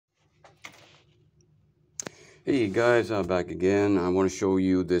Hey guys, I'm back again. I want to show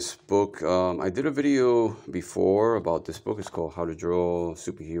you this book. I did a video before about this book. It's called How to Draw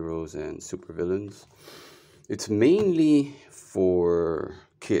Superheroes and Supervillains. It's mainly for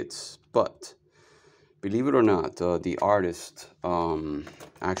kids, but believe it or not, the artist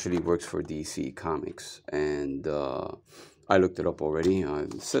actually works for DC Comics, and I looked it up already.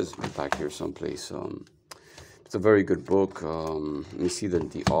 It says back here someplace. It's a very good book. Let me see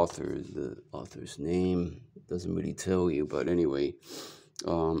the author's name. It doesn't really tell you, but anyway,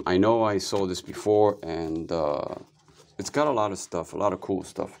 I know I saw this before, and it's got a lot of stuff, a lot of cool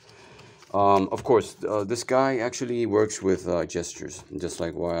stuff. Of course, this guy actually works with gestures, just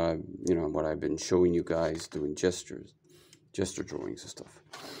like what I've been showing you guys doing gesture drawings and stuff.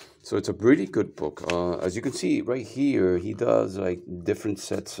 So it's a really good book. As you can see right here, he does like different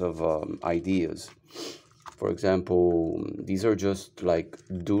sets of ideas. For example, these are just like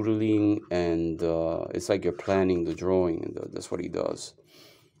doodling, and it's like you're planning the drawing, and that's what he does.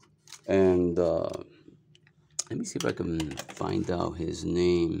 And let me see if I can find out his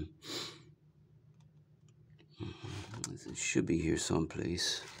name. It should be here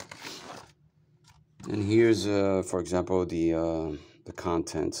someplace. And here's, for example, the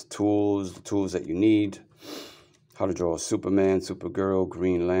contents, the tools that you need. How to draw a Superman, Supergirl,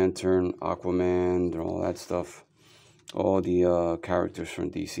 Green Lantern, Aquaman, and all that stuff. All the characters from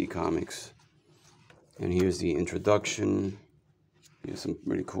DC Comics. And here's the introduction. Here's some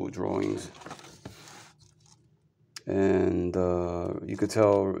really cool drawings. And you could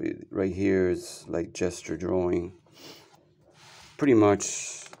tell right here is like gesture drawing. Pretty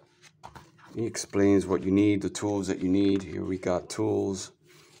much, he explains what you need, the tools that you need. Here we got tools.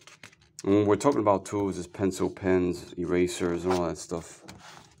 And when we're talking about tools, it's pencil, pens, erasers, and all that stuff.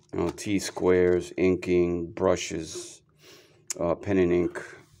 You know, T-squares, inking, brushes, pen and ink.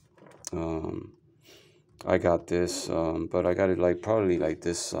 I got this, but I got it like probably like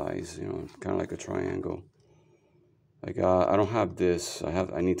this size, you know, kind of like a triangle. I don't have this.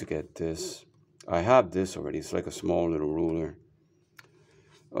 I need to get this. I have this already. It's like a small little ruler.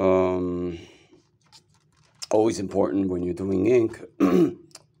 Always important when you're doing ink.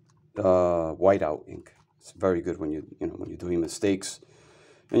 Whiteout ink. It's very good when when you're doing mistakes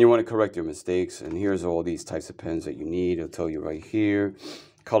and you want to correct your mistakes. And here's all these types of pens that you need. It'll tell you right here.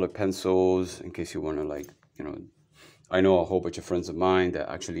 Colored pencils, in case you want to I know a whole bunch of friends of mine that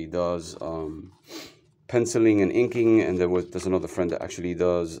actually does penciling and inking, and there's another friend that actually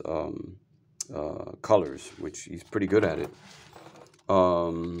does colors, which he's pretty good at it.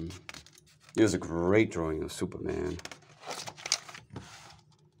 Here's a great drawing of Superman.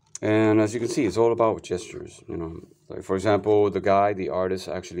 And as you can see, it's all about gestures, you know. Like, for example, the artist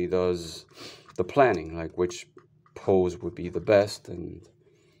actually does the planning, like which pose would be the best, and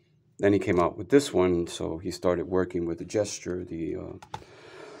then he came out with this one, so he started working with the gesture, the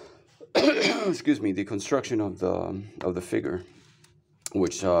excuse me, the construction of the figure,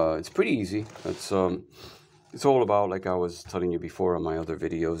 which it's pretty easy. It's all about, like I was telling you before on my other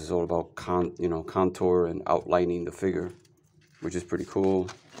videos, it's all about contour and outlining the figure, which is pretty cool.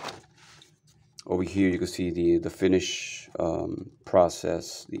 Over here you can see the finish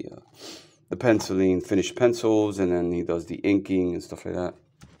process, the penciling, finished pencils, and then he does the inking and stuff like that.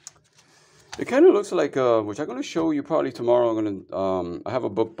 It kind of looks like which I'm going to show you probably tomorrow. I have a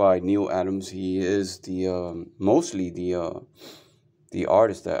book by Neil Adams. He is mostly the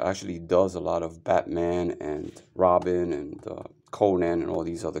artist that actually does a lot of Batman and Robin and Conan and all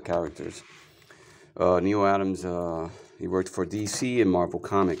these other characters. Neil Adams, he worked for DC and Marvel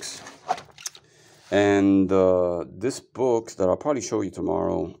Comics. And this book that I'll probably show you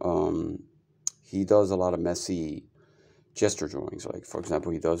tomorrow, he does a lot of messy gesture drawings. Like, for example,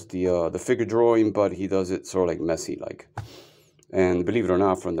 he does the figure drawing, but he does it sort of like messy, like. And believe it or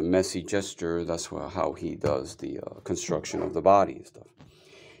not, from the messy gesture, that's how he does the construction of the body and stuff.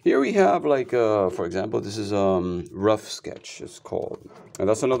 Here we have, like, for example, this is rough sketch, it's called. And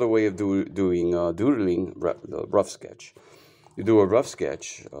that's another way of doing doodling, the rough sketch. You do a rough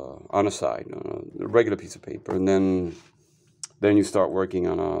sketch on a side, a regular piece of paper, and then you start working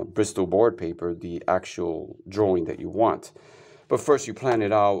on a Bristol board paper, the actual drawing that you want. But first you plan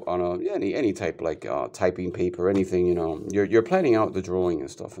it out on any type, like typing paper, anything, you know. You're planning out the drawing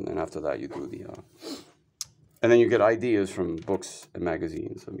and stuff, and then after that you do and then you get ideas from books and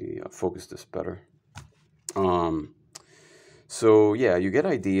magazines. Let me focus this better. So yeah, you get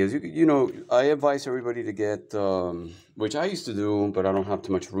ideas. You know, I advise everybody to get, which I used to do, but I don't have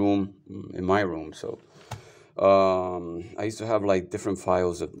too much room in my room. So I used to have like different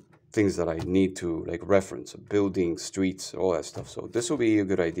files of things that I need to like reference, buildings, streets, all that stuff. So this will be a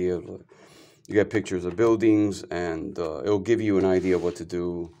good idea. You get pictures of buildings, and it'll give you an idea of what to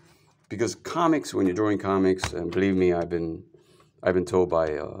do. Because comics, when you're drawing comics, and believe me, I've been told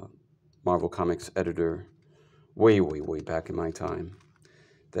by a Marvel Comics editor way back in my time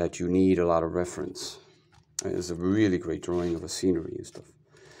that you need a lot of reference. And it's a really great drawing of a scenery and stuff.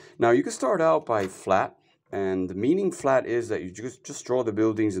 Now you can start out by flat, and the meaning flat is that you just draw the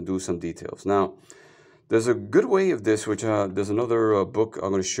buildings and do some details. Now, there's a good way of this, which there's another book I'm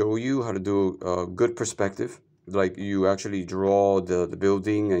going to show you how to do a good perspective. Like you actually draw the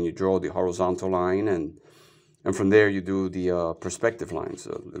building and you draw the horizontal line, and from there you do the perspective lines,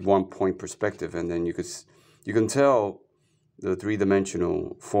 1-point perspective, and then you can tell the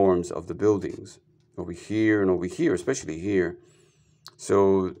three-dimensional forms of the buildings over here and over here, especially here.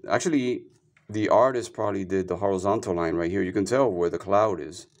 So actually, the artist probably did the horizontal line right here. You can tell where the cloud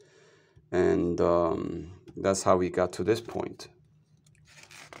is. And that's how we got to this point.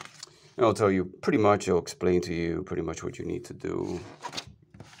 And I'll tell you pretty much, I'll explain to you pretty much what you need to do.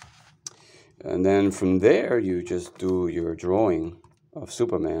 And then from there, you just do your drawing of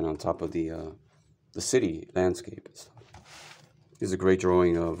Superman on top of the city landscape and stuff. Here's a great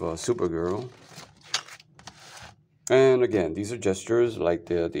drawing of Supergirl. And again, these are gestures, like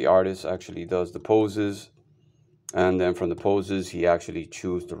the artist actually does the poses. And then from the poses, he actually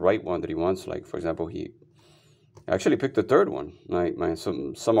chooses the right one that he wants. Like, for example, he actually picked the third one. Like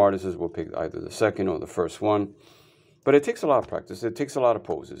some artists will pick either the second or the first one. But it takes a lot of practice. It takes a lot of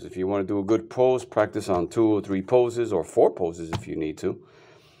poses. If you want to do a good pose, practice on 2 or 3 poses or 4 poses if you need to.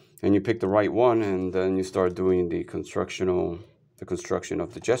 And you pick the right one, and then you start doing the construction of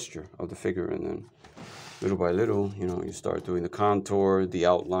the gesture of the figure. And then little by little, you start doing the contour, the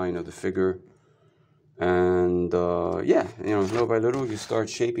outline of the figure. And yeah, little by little, you start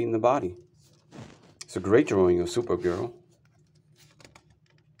shaping the body. It's a great drawing of Supergirl.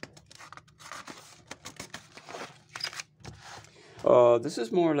 This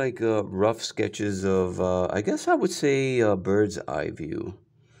is more like rough sketches of, I guess I would say, bird's eye view.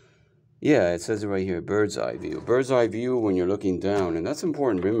 Yeah, it says it right here, bird's eye view. Bird's eye view when you're looking down, and that's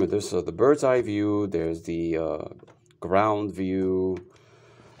important. Remember, there's the bird's eye view, there's the ground view.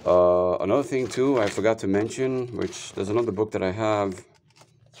 Another thing too, I forgot to mention, which there's another book that I have.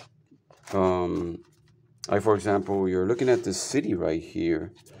 For example, you're looking at this city right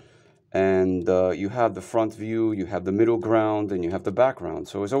here, and you have the front view, you have the middle ground, and you have the background.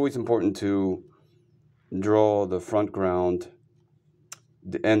 So it's always important to draw the front ground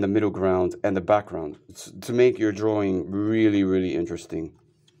and the middle ground and the background to make your drawing really interesting.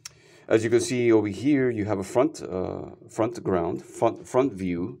 As you can see over here, you have a front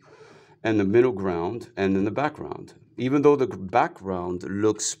view, and the middle ground, and then the background. Even though the background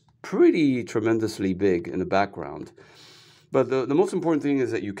looks pretty tremendously big in the background, but the most important thing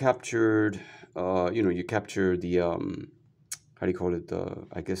is that you captured, you capture the how do you call it?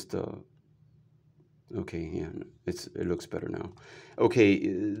 I guess okay, yeah, it looks better now. Okay,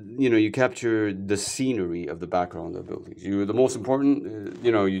 you capture the scenery of the background of the buildings. The most important,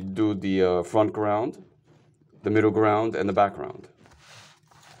 you do the front ground, the middle ground, and the background.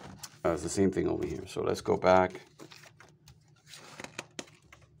 It's the same thing over here. So let's go back.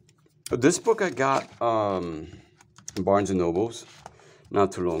 This book I got in Barnes & Noble's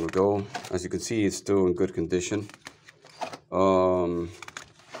not too long ago. As you can see, it's still in good condition.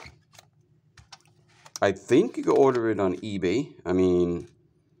 I think you can order it on eBay. I mean,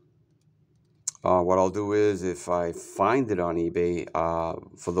 what I'll do is, if I find it on eBay,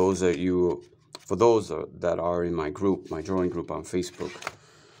 for those that are in my group, my drawing group on Facebook,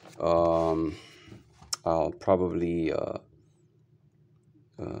 I'll probably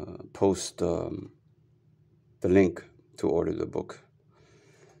post the link to order the book.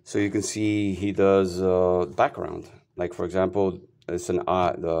 So you can see he does background. Like, for example, it's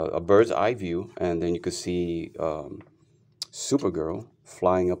a bird's eye view, and then you can see Supergirl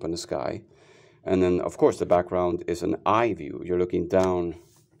flying up in the sky. And then, of course, the background is an eye view. You're looking down,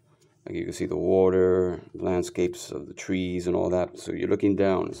 like you can see the water, landscapes of the trees and all that. So you're looking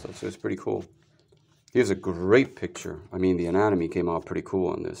down and stuff, so it's pretty cool. Here's a great picture. I mean, the anatomy came out pretty cool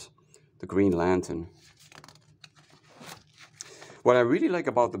on this. The Green Lantern. What I really like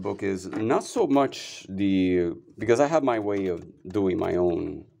about the book is not so much because I have my way of doing my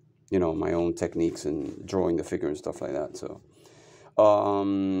own, my own techniques and drawing the figure and stuff like that. So,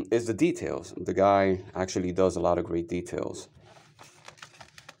 is the details. The guy actually does a lot of great details.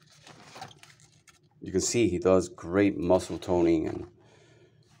 You can see he does great muscle toning, and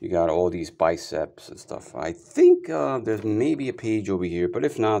you got all these biceps and stuff. I think there's maybe a page over here, but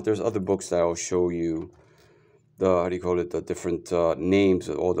if not, there's other books that I'll show you how do you call it, the different names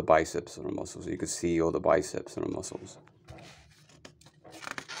of all the biceps and the muscles. You can see all the biceps and the muscles.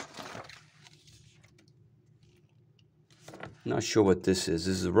 Not sure what this is.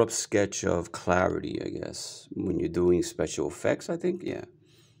 This is a rough sketch of clarity, I guess. When you're doing special effects, I think, yeah.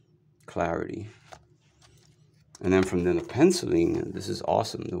 Clarity. And then from then the penciling, this is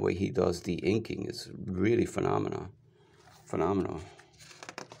awesome. The way he does the inking is really phenomenal.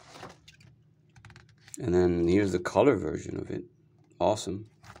 And then here's the color version of it. Awesome.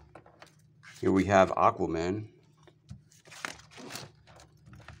 Here we have Aquaman.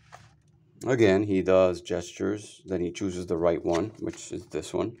 Again, he does gestures, then he chooses the right one, which is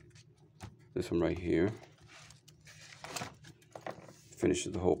this one. This one right here.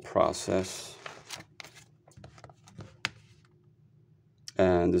 Finishes the whole process.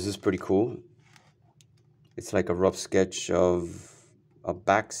 And this is pretty cool. It's like a rough sketch of a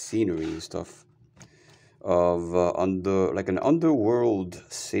back scenery and stuff of like an underworld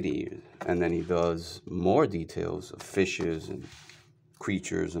city. And then he does more details of fishes and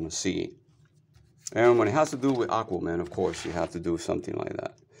creatures in the sea. And when it has to do with Aquaman, of course, you have to do something like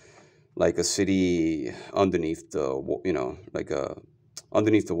that. Like a city underneath the, you know, like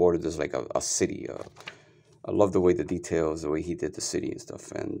underneath the water, there's like a city. I love the way the details, the way he did the city and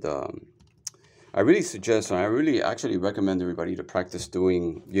stuff. And I really suggest, and I really actually recommend everybody to practice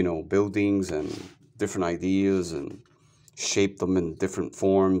doing, you know, buildings and different ideas and shape them in different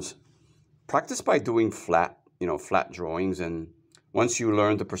forms. Practice by doing flat, you know, flat drawings. And once you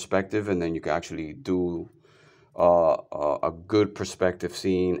learn the perspective, and then you can actually do a good perspective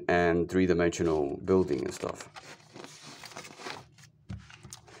scene and three-dimensional building and stuff.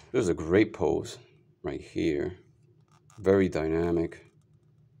 There's a great pose right here. Very dynamic.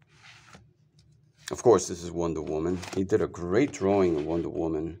 Of course, this is Wonder Woman. He did a great drawing of Wonder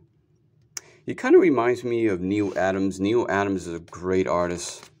Woman. He kind of reminds me of Neil Adams. Neil Adams is a great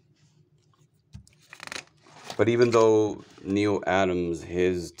artist. But even though Neil Adams,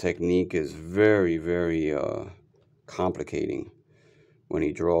 his technique is very, very complicating when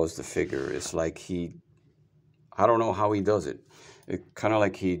he draws the figure. It's like I don't know how he does it. It's kind of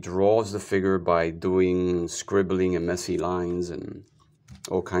like he draws the figure by doing scribbling and messy lines and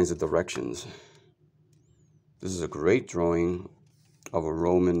all kinds of directions. This is a great drawing of a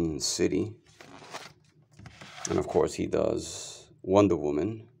Roman city. And of course he does Wonder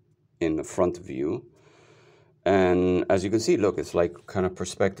Woman in the front view. And as you can see, look, it's like kind of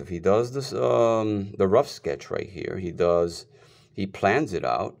perspective. He does this, the rough sketch right here. He plans it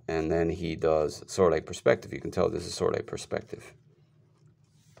out, and then he does sort of like perspective. You can tell this is sort of like perspective.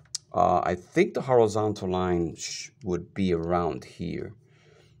 I think the horizontal line would be around here.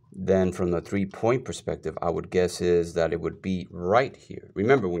 Then from the 3-point perspective, I would guess is that it would be right here.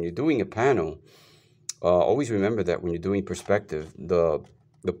 Remember, when you're doing a panel, always remember that when you're doing perspective, the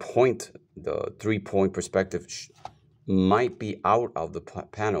 3-point perspective might be out of the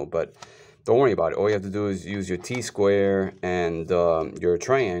panel, but don't worry about it. All you have to do is use your T-square and your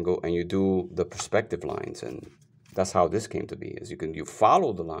triangle, and you do the perspective lines. And that's how this came to be. As you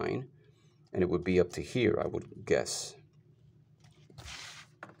follow the line, and it would be up to here, I would guess.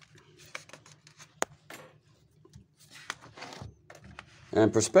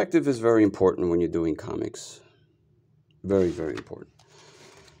 And perspective is very important when you're doing comics. Very, very important.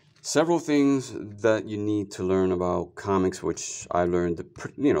 Several things that you need to learn about comics, which I learned,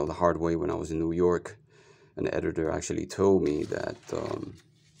 the hard way when I was in New York. An editor actually told me that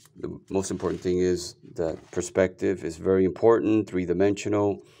the most important thing is that perspective is very important,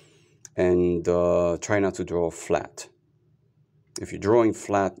 three-dimensional, and try not to draw flat. If you're drawing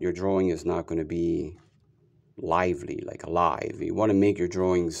flat, your drawing is not going to be lively, like alive. You want to make your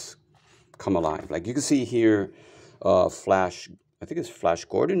drawings come alive. Like you can see here, Flash. I think it's Flash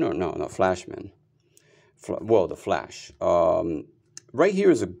Gordon, or no, Flashman. The Flash. Right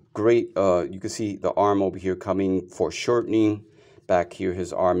here is a great, you can see the arm over here coming for shortening. Back here,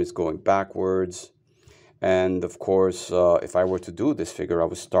 his arm is going backwards. And of course, if I were to do this figure, I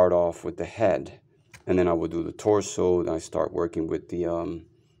would start off with the head. And then I would do the torso. Then I start working with the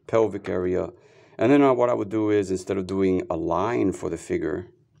pelvic area. And then what I would do is, instead of doing a line for the figure,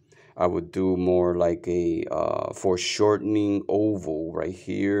 I would do more like a foreshortening oval right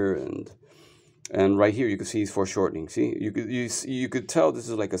here, and right here you can see it's foreshortening. See, you could tell this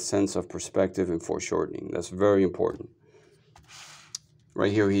is like a sense of perspective and foreshortening. That's very important.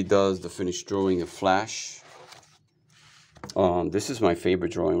 Right here he does the finished drawing of Flash. This is my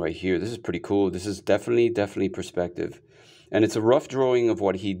favorite drawing right here. This is pretty cool. This is definitely perspective, and it's a rough drawing of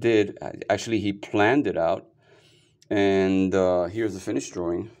what he did. Actually, he planned it out, and here's the finished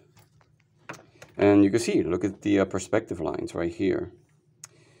drawing. And you can see, look at the perspective lines right here.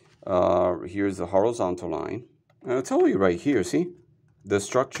 Here's the horizontal line. And I'll tell you right here, see? The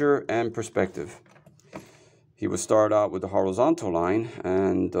structure and perspective. He would start out with the horizontal line,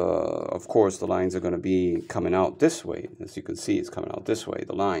 and of course the lines are going to be coming out this way. As you can see, it's coming out this way,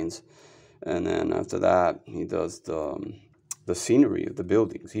 the lines. And then after that, he does the scenery of the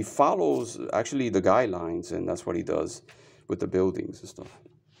buildings. He follows actually the guidelines, and that's what he does with the buildings and stuff.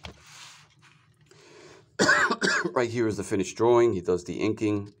 Right here is the finished drawing. He does the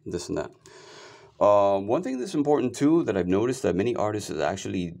inking, this and that. One thing that's important too that I've noticed that many artists is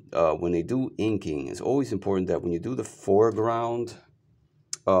actually when they do inking, it's always important that when you do the foreground,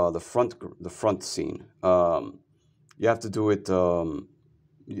 the front scene, you have to do it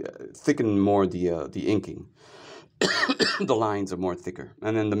thicken more the inking. The lines are more thicker,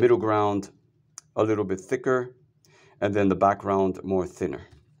 and then the middle ground a little bit thicker, and then the background more thinner.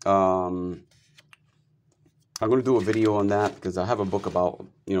 I'm going to do a video on that because I have a book about,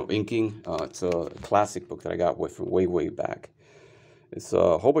 inking. It's a classic book that I got from way back. It's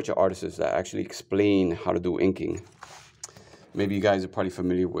a whole bunch of artists that actually explain how to do inking. Maybe you guys are probably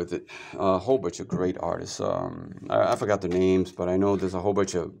familiar with it. A whole bunch of great artists. I forgot their names, but I know there's a whole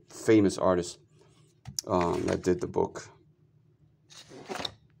bunch of famous artists that did the book.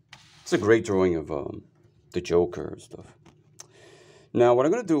 It's a great drawing of the Joker and stuff. Now, what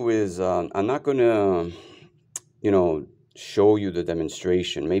I'm going to do is I'm not going to show you the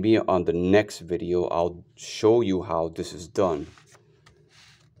demonstration. Maybe on the next video, I'll show you how this is done.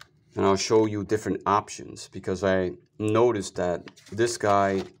 And I'll show you different options, because I noticed that this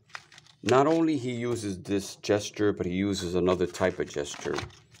guy, not only he uses this gesture, but he uses another type of gesture.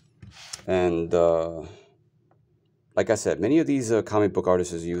 And like I said, many of these comic book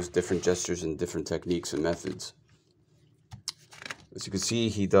artists use different gestures and different techniques and methods. As you can see,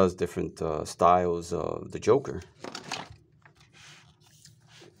 he does different styles of the Joker.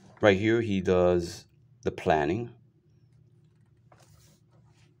 Right here, he does the planning.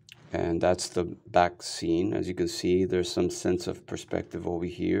 And that's the back scene. As you can see, there's some sense of perspective over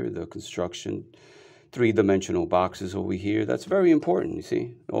here. The construction, three-dimensional boxes over here. That's very important, you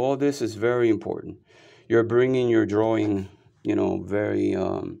see. All this is very important. You're bringing your drawing, very,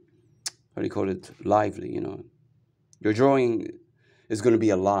 how do you call it, lively, Your drawing is going to be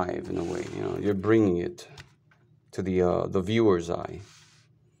alive in a way, You're bringing it to the viewer's eye.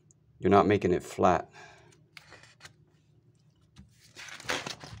 You're not making it flat.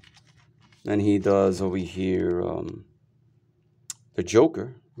 And he does over here the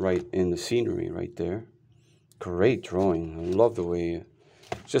Joker right in the scenery right there. Great drawing. I love the way,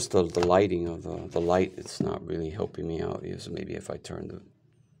 just the lighting of the light. It's not really helping me out here. So maybe if I turn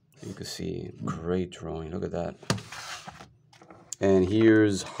you can see, great drawing. Look at that. And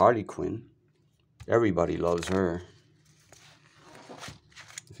here's Harley Quinn. Everybody loves her.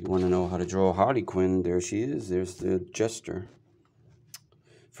 If you want to know how to draw Harley Quinn, there she is. There's the gesture.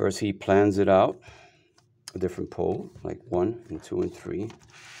 First, he plans it out, a different pole, like 1 and 2 and 3.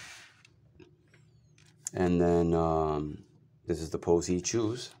 And then this is the pose he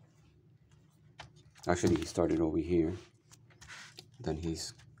chooses. Actually, he started over here. Then he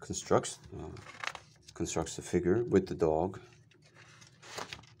constructs the figure with the dog.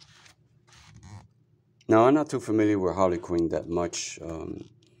 Now, I'm not too familiar with Harley Quinn that much.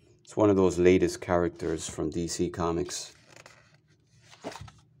 It's one of those latest characters from DC Comics.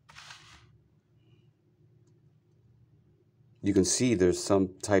 You can see there's some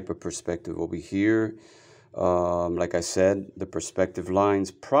type of perspective over here. Like I said, the perspective lines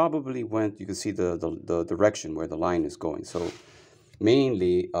probably went, you can see the direction where the line is going. So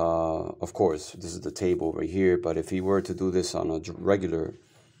mainly, of course, this is the table over here, but if he were to do this on a regular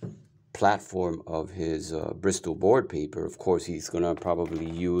platform of his Bristol board paper, of course, he's going to probably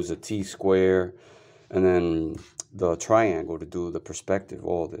use a T-square and then the triangle to do the perspective,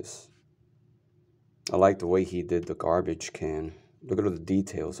 all this. I like the way he did the garbage can. Look at all the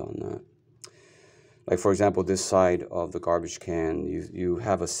details on that. Like, for example, this side of the garbage can, you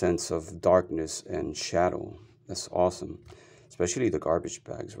have a sense of darkness and shadow. That's awesome. Especially the garbage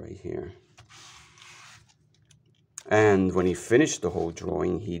bags right here. And when he finished the whole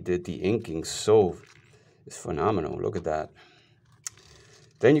drawing, he did the inking, so it's phenomenal. Look at that.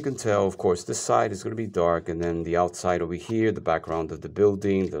 Then you can tell, of course, this side is going to be dark, and then the outside over here, the background of the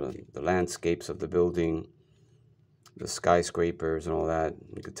building, the landscapes of the building, the skyscrapers and all that,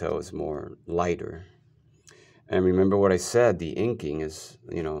 you can tell is more lighter. And remember what I said, the inking is,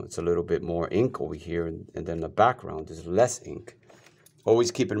 it's a little bit more ink over here, and then the background is less ink.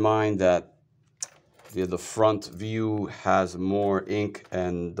 Always keep in mind that The front view has more ink,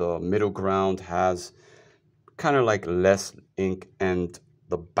 and the middle ground has kind of like less ink, and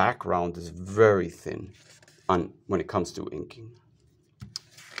the background is very thin when it comes to inking.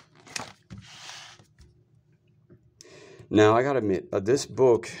 Now, I gotta admit, this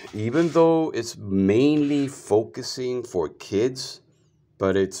book, even though it's mainly focusing for kids,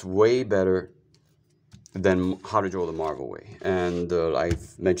 but it's way better than How to Draw the Marvel Way. And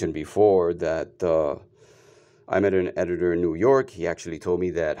I've mentioned before that I met an editor in New York. He actually told me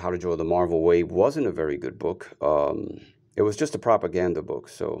that How to Draw the Marvel Way wasn't a very good book. It was just a propaganda book.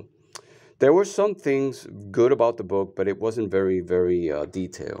 So there were some things good about the book, but it wasn't very, very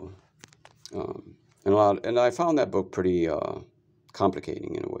detailed. And I found that book pretty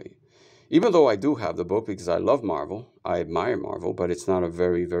complicating in a way. Even though I do have the book because I love Marvel, I admire Marvel, but it's not a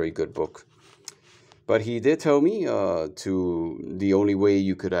very, very good book. But he did tell me the only way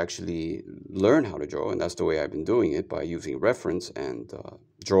you could actually learn how to draw, and that's the way I've been doing it, by using reference and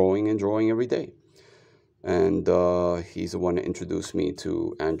drawing every day. And he's the one that introduced me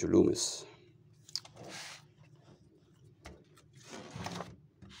to Andrew Loomis.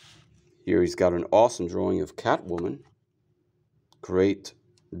 Here he's got an awesome drawing of Catwoman. Great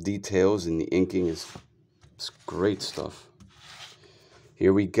details in the inking, it's great stuff.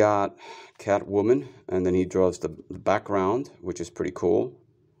 Here we got Catwoman, and then he draws the background, which is pretty cool.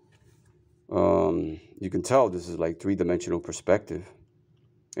 You can tell this is like three-dimensional perspective.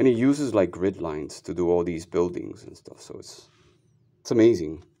 And he uses like grid lines to do all these buildings and stuff, so it's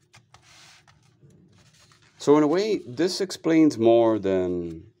amazing. So in a way, this explains more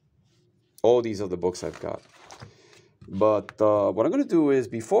than all these other books I've got. But what I'm going to do is,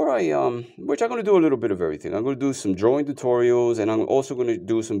 before which I'm going to do a little bit of everything. I'm going to do some drawing tutorials, and I'm also going to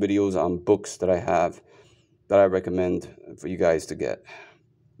do some videos on books that I have that I recommend for you guys to get.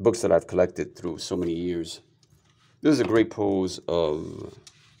 Books that I've collected through so many years. This is a great pose of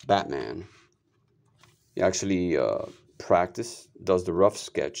Batman. He actually does the rough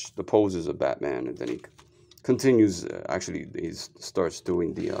sketch, the poses of Batman, and then he continues, actually he starts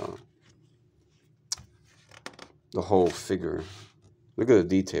doing the whole figure. Look at the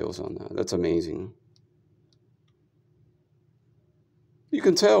details on that. That's amazing. You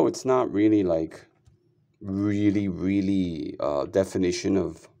can tell it's not really like really definition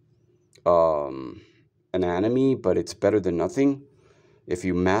of anatomy, but it's better than nothing. If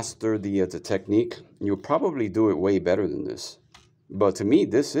you master the technique, you'll probably do it way better than this. But to me,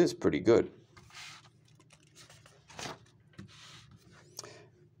 this is pretty good.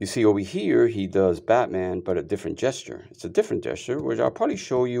 You see over here, he does Batman, but a different gesture. It's a different gesture, which I'll probably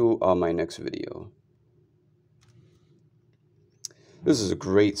show you on my next video. This is a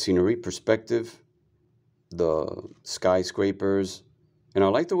great scenery perspective, the skyscrapers, and I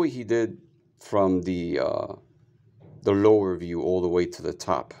like the way he did from the lower view all the way to the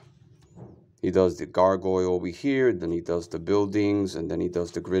top. He does the gargoyle over here, then he does the buildings, and then he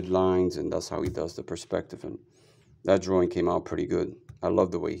does the grid lines, and that's how he does the perspective. And that drawing came out pretty good. I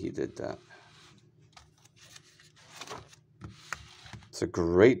love the way he did that. It's a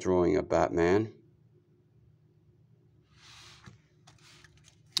great drawing of Batman.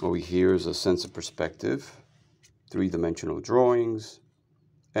 Over here is a sense of perspective, three-dimensional drawings,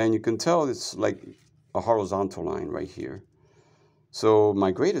 and you can tell it's like a horizontal line right here. So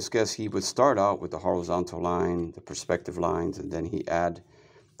my greatest guess, he would start out with the horizontal line, the perspective lines, and then he add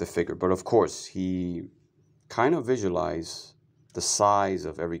the figure. But of course, he kind of visualize the size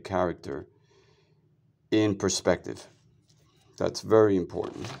of every character in perspective. That's very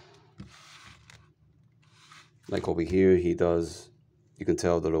important. Like over here, he does, you can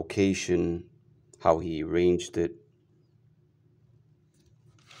tell the location, how he arranged it.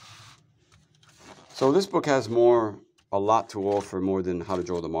 So this book has a lot to offer, more than How to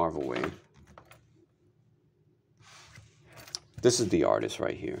Draw the Marvel Way. This is the artist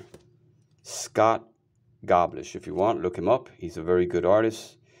right here, Scott Goblish. If you want, look him up. He's a very good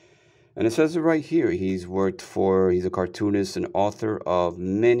artist. And it says it right here. He's a cartoonist and author of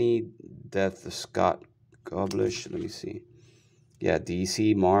many Death. Scott Goblish, let me see. Yeah,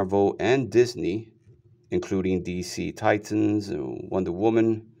 DC, Marvel, and Disney, including DC Titans, Wonder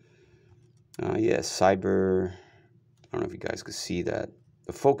Woman. Yes, Cyber. I don't know if you guys could see that.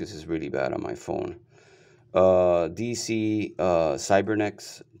 The focus is really bad on my phone. DC,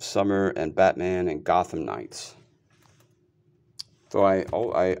 Cybernex, Summer, and Batman, and Gotham Knights. So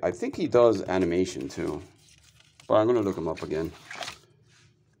I think he does animation too. But I'm going to look him up again.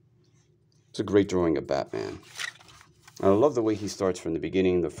 It's a great drawing of Batman. And I love the way he starts from the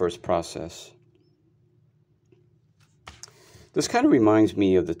beginning, the first process. This kind of reminds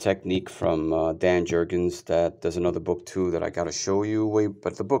me of the technique from Dan Jurgens. There's another book too that I got to show you.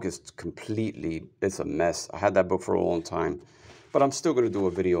 But the book is completely, it's a mess. I had that book for a long time, but I'm still going to do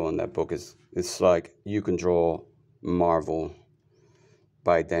a video on that book. It's like You Can Draw Marvel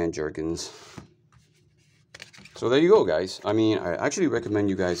by Dan Jurgens. So there you go, guys. I mean, I actually recommend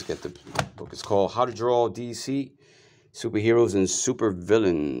you guys get the book. It's called How to Draw DC Superheroes and Super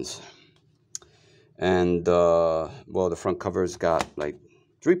Villains. And, well, the front cover's got like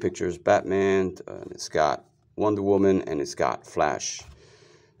 3 pictures, Batman, it's got Wonder Woman, and it's got Flash.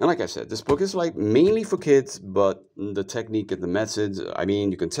 And like I said, this book is like mainly for kids, but the technique and the methods, I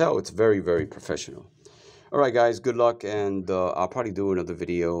mean, you can tell it's very, very professional. All right, guys, good luck, and I'll probably do another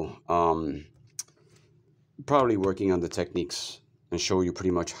video, probably working on the techniques and show you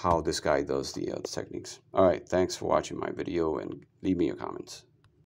pretty much how this guy does the techniques. All right, thanks for watching my video, and leave me your comments.